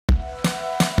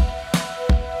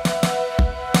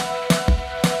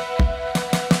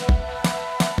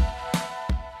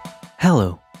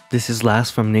this is Lars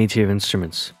from Native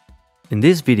Instruments. In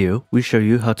this video, we show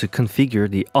you how to configure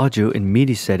the audio and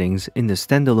MIDI settings in the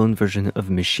standalone version of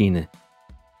Maschine.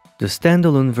 The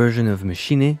standalone version of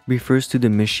Maschine refers to the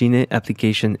Maschine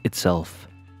application itself.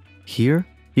 Here,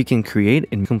 you can create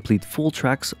and complete full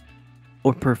tracks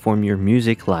or perform your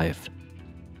music live.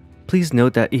 Please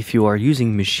note that if you are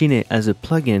using Maschine as a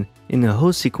plugin in a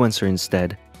host sequencer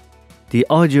instead, the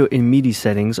audio and MIDI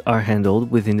settings are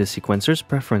handled within the sequencer's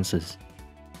preferences.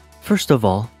 First of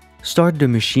all, start the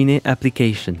Maschine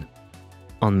application.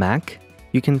 On Mac,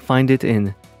 you can find it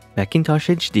in Macintosh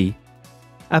HD,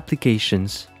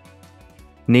 Applications,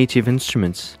 Native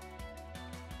Instruments,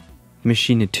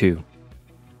 Maschine 2.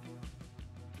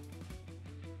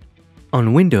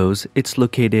 On Windows, it's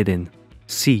located in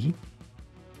C,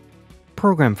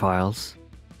 Program Files,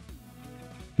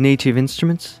 Native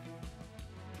Instruments,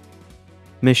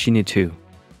 Maschine 2.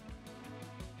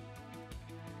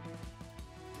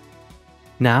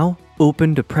 Now,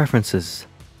 open the Preferences.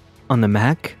 On the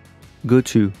Mac, go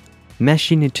to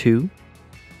Maschine 2,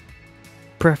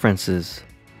 Preferences.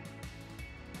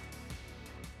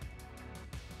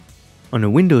 On a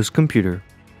Windows computer,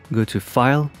 go to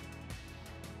File,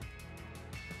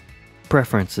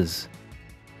 Preferences.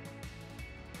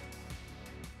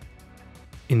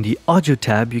 In the Audio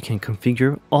tab, you can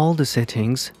configure all the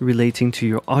settings relating to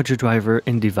your audio driver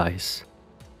and device.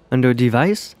 Under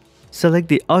Device, select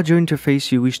the audio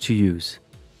interface you wish to use.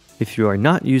 If you are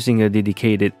not using a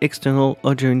dedicated external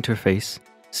audio interface,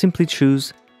 simply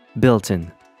choose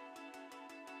Built-in.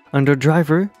 Under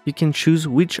Driver, you can choose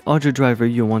which audio driver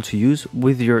you want to use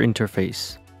with your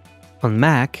interface. On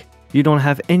Mac, you don't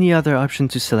have any other option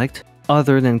to select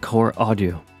other than Core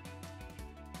Audio.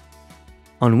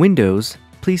 On Windows,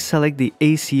 please select the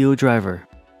ACO Driver.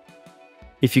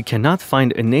 If you cannot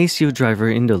find an ACO driver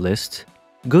in the list,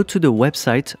 go to the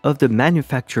website of the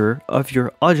manufacturer of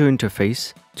your audio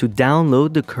interface to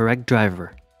download the correct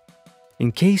driver.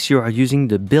 In case you are using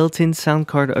the built-in sound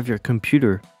card of your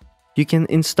computer, you can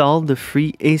install the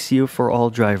free ACO for All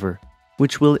driver,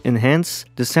 which will enhance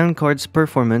the sound card's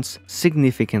performance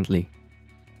significantly.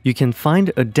 You can find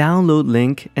a download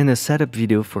link and a setup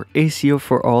video for ACO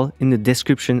for All in the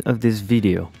description of this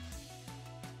video.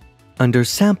 Under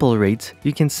Sample Rate,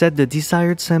 you can set the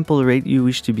desired sample rate you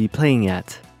wish to be playing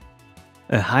at.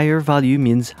 A higher value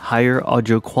means higher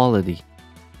audio quality.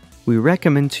 We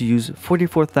recommend to use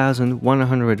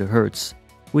 44,100 Hz,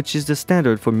 which is the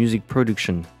standard for music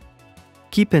production.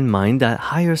 Keep in mind that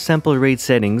higher sample rate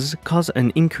settings cause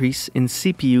an increase in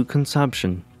CPU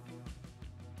consumption.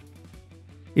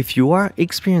 If you are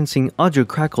experiencing audio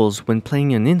crackles when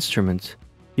playing an instrument,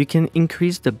 you can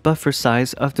increase the buffer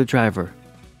size of the driver.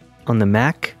 On the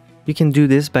Mac, you can do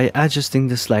this by adjusting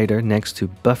the slider next to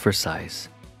Buffer Size.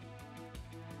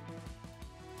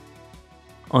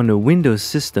 On a Windows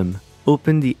system,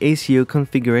 open the ACO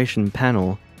configuration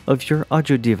panel of your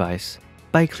audio device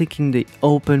by clicking the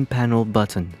Open Panel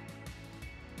button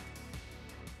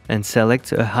and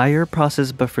select a higher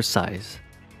process buffer size.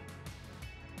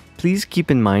 Please keep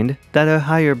in mind that a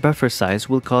higher buffer size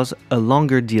will cause a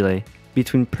longer delay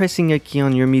between pressing a key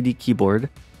on your MIDI keyboard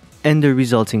and the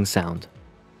resulting sound.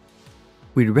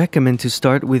 We'd recommend to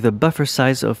start with a buffer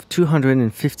size of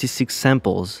 256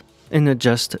 samples and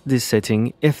adjust this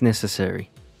setting if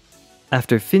necessary.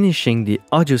 After finishing the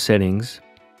audio settings,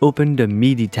 open the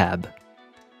MIDI tab.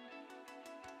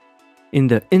 In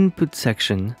the Input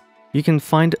section, you can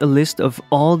find a list of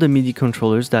all the MIDI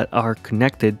controllers that are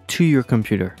connected to your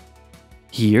computer.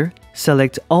 Here,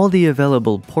 select all the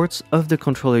available ports of the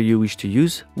controller you wish to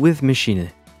use with Maschine.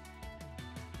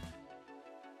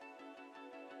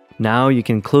 Now you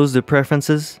can close the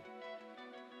preferences,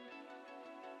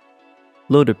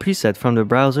 load a preset from the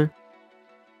browser,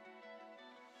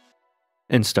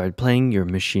 and start playing your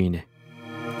Maschine.